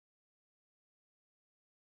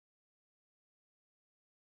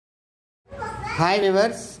Hi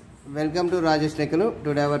viewers, welcome to Rajeshlekkalu.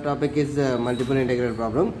 Today our topic is multiple integral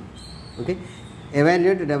problem. Okay,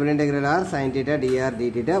 evaluate double integral r sin theta dr d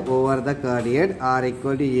theta over the coordinate r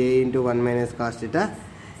equal to a into 1 minus cos theta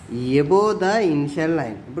above the initial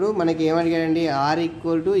line. ఇప్పుడు మనకి ఏమడిగాడండి, r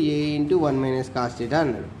equal to a into 1 minus cos theta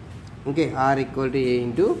అన్నాడు. Okay, r equal to a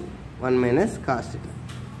into 1 minus cos theta,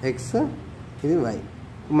 x ఇది y.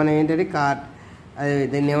 మనం ఏంటంటే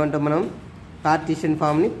దీన్ని ఏమంటాం, మనం Cartesian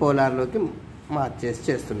ఫామ్ని పోలార్లోకి మార్చేసి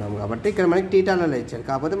చేస్తున్నాం కాబట్టి ఇక్కడ మనకి టీటాలలో ఇచ్చారు,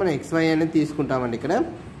 కాకపోతే మనం xy అనేది తీసుకుంటామండి ఇక్కడ.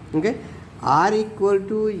 Okay, r equal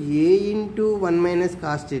to A into 1 minus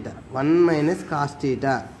cos theta, 1 minus cos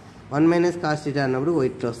theta, 1 minus cos theta అన్నప్పుడు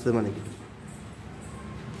ఇట్లా వస్తుంది మనకి.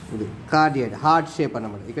 ఇది కార్డియాడ్ హార్ట్ షేప్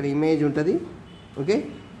అన్నమాట. ఇక్కడ ఇమేజ్ ఉంటుంది. ఓకే,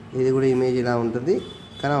 ఇది కూడా ఇమేజ్ ఇలా ఉంటుంది,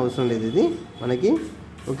 కానీ అవసరం లేదు ఇది మనకి.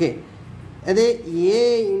 ఓకే, అదే ఏ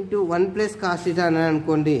ఇంటూ 1 ప్లస్ కాస్ టీటా అని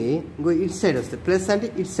అనుకోండి, ఇంకో ఇటు సైడ్ వస్తుంది. ప్లస్ అంటే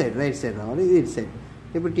ఇటు సైడ్, రైట్ సైడ్ రావాలి, ఇది ఇటు సైడ్.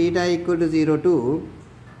 ఇప్పుడు theta equal to 0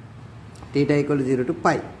 to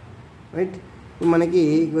pi, right. మనకి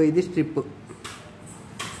ఇది స్ట్రిప్,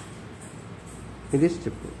 ఇది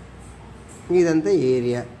స్ట్రిప్, ఇదంతా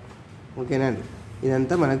ఏరియా. ఓకేనా అండి,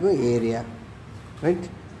 ఇదంతా మనకు area, right.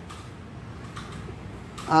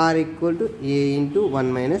 Are equal to A into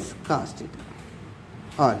 1 minus cos theta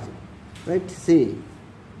ఆర్జిన్. Right, see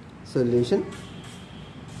solution.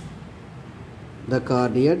 The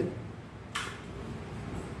coordinate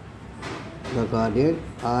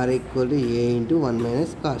r equal to a into 1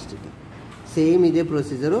 minus cos theta. Same ఇదే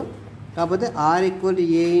procedure, కాకపోతే r equal to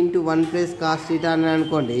a into 1 plus cos theta అని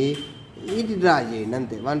అనుకోండి, ఇది draw చేయండి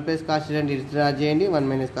అంతే. 1 plus cos theta అంటే ఇది draw చేయండి, 1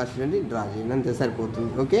 minus cos theta అంటే డ్రా చేయండి, అంతే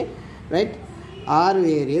సరిపోతుంది. Okay, right. r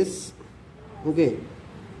varies, okay,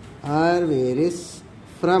 r varies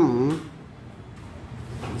from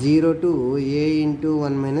 0 to a into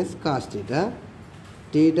 1 minus cos theta.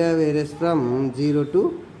 Theta varies from 0 to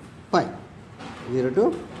pi, 0 to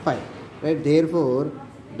pi, right. Therefore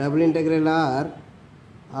double integral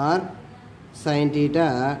r sin theta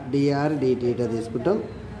dr d theta తీసుకుంటాం.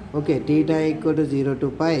 Okay, theta equal to 0 to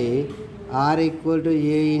pi, r equal to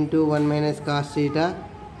a into 1 minus cos theta,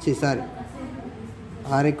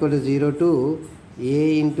 r equal to 0 to a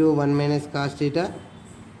into 1 minus cos theta,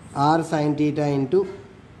 r sin theta into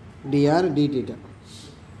dr d theta.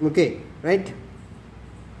 Okay, right.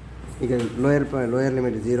 ఇక lower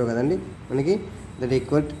limit 0 కదండి మనకి. That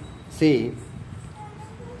equal C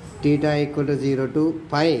theta equal to 0 to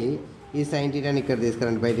పై, ఈ sign టీటాని ఇక్కడ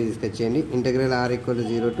తీసుకురండి, బయటికి తీసుకొచ్చేయండి. Integral are equal to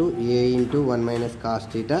 0 to A into 1 minus cos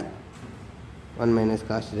theta, 1 minus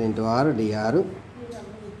cos theta into are DR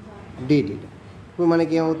D theta. ఇప్పుడు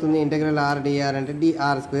మనకి ఏమవుతుంది, ఇంటగ్రల్ ఆర్ డిఆర్ అంటే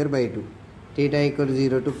DR square by 2. Theta equal to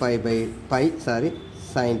 0 to pi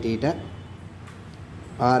sin theta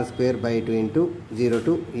r square by 2 into 0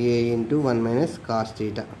 to a into 1 minus cos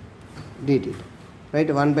theta d theta, right.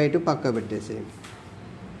 1 by 2 పక్క పెట్టేసేయండి.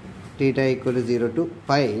 theta equal to 0 to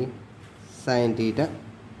pi sin theta,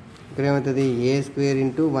 ఇక్కడ ఏమవుతుంది, a square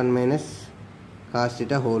into 1 minus cos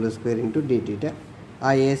theta whole square into d theta.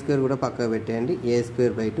 ఆ a square కూడా పక్క పెట్టేయండి. a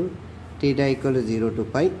square by 2, theta equal to 0 to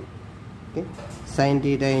pi, okay, sin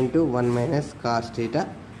theta into 1 minus cos theta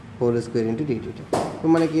whole square into d theta.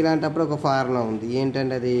 ఇప్పుడు మనకి ఇలాంటప్పుడు ఒక formula ఉంది,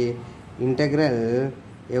 ఏంటంటే అది integral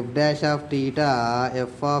F dash of theta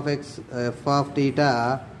F of theta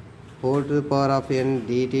whole to the power of N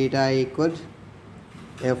D theta equal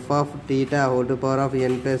F of theta whole to power of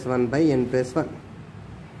n plus 1 by n plus 1.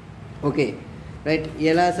 Okay, right.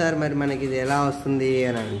 ఎలా sir మరి మనకి ఇది ఎలా వస్తుంది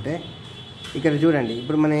అని అంటే, ఇక్కడ చూడండి.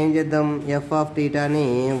 ఇప్పుడు మనం ఏం చేద్దాం, F of టీటాని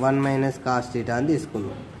 1 minus cos theta అని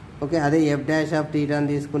తీసుకుందాం. ఓకే, అదే ఎఫ్ డాష్ ఆఫ్ టీటా అని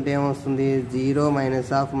తీసుకుంటే ఏమొస్తుంది, 0 minus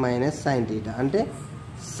of minus sine theta అంటే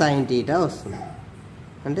సైన్ టీటా వస్తుంది,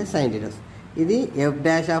 అంటే సైన్ టీటా వస్తుంది. ఇది ఎఫ్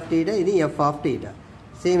డాష్ ఆఫ్ టీటా, ఇది ఎఫ్ ఆఫ్ టీటా,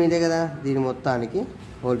 సేమ్ ఇదే కదా. దీని మొత్తానికి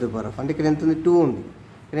హోల్ టు పవర్ ఆఫ్, అంటే ఇక్కడ ఎంత ఉంది, 2 ఉంది,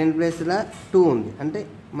 ఇక్కడ n ప్లేస్లో 2 ఉంది, అంటే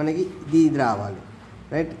మనకి ఇది రావాలి,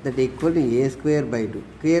 right. That equal to A square by 2.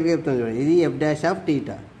 క్లియర్గా చెప్తుంది చూడండి, ఇది ఎఫ్ డాష్ ఆఫ్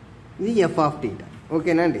టీటా, ఇది ఎఫ్ ఆఫ్ టీటా.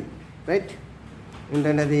 ఓకేనా అండి, రైట్.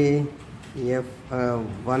 ఏంటంటే అది F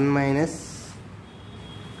 1 minus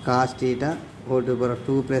cos theta whole to power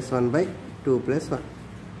 2 plus 1 by 2 plus 1,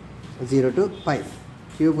 0 to pi,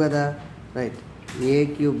 cube కదా, right. A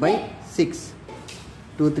cube by 6,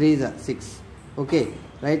 2 3 6. Okay,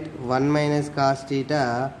 right. 1 minus cos theta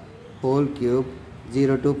whole cube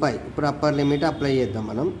 0 to పై. ఇప్పుడు upper limit apply చేద్దాం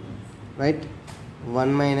మనం, right.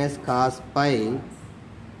 1 minus cos pi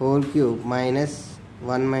whole cube minus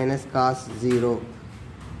 1 minus cos 0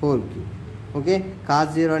 whole cube. Okay, cos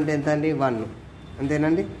 0 అంటే ఎంత అండి, 1,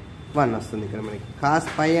 అంతేనండి, 1 వస్తుంది ఇక్కడ మనకి. కాస్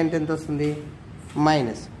పై అంటే ఎంత వస్తుంది,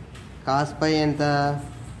 మైనస్ కాస్ పై ఎంత,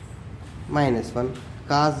 -1.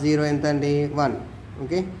 cos 0 ఎంత అండి 1.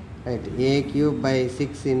 Okay right. a cube by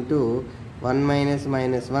 6 into 1 minus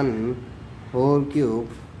 1 whole cube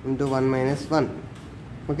into 1 minus 1.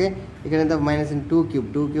 Okay ఇక్కడ ఎంత మైనస్ 2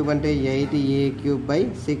 క్యూబ్ అంటే 8a cube by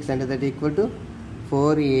 6 అంటే that equal to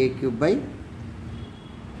 4a cube by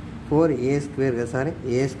 4a square కదా సారీ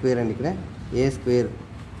a స్క్వేర్ అండి ఇక్కడ a స్క్వేర్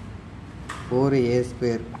 4a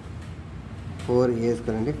స్క్వేర్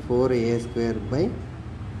అండి 4a square by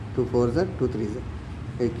 2 4s 2 3s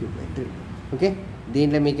a cube by 3. Okay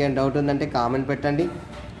దీంట్లో మీకు ఏమైనా డౌట్ ఉందంటే కామెంట్ పెట్టండి.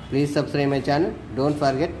 Please subscribe my channel. Don't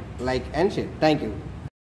forget like and share. Thank you.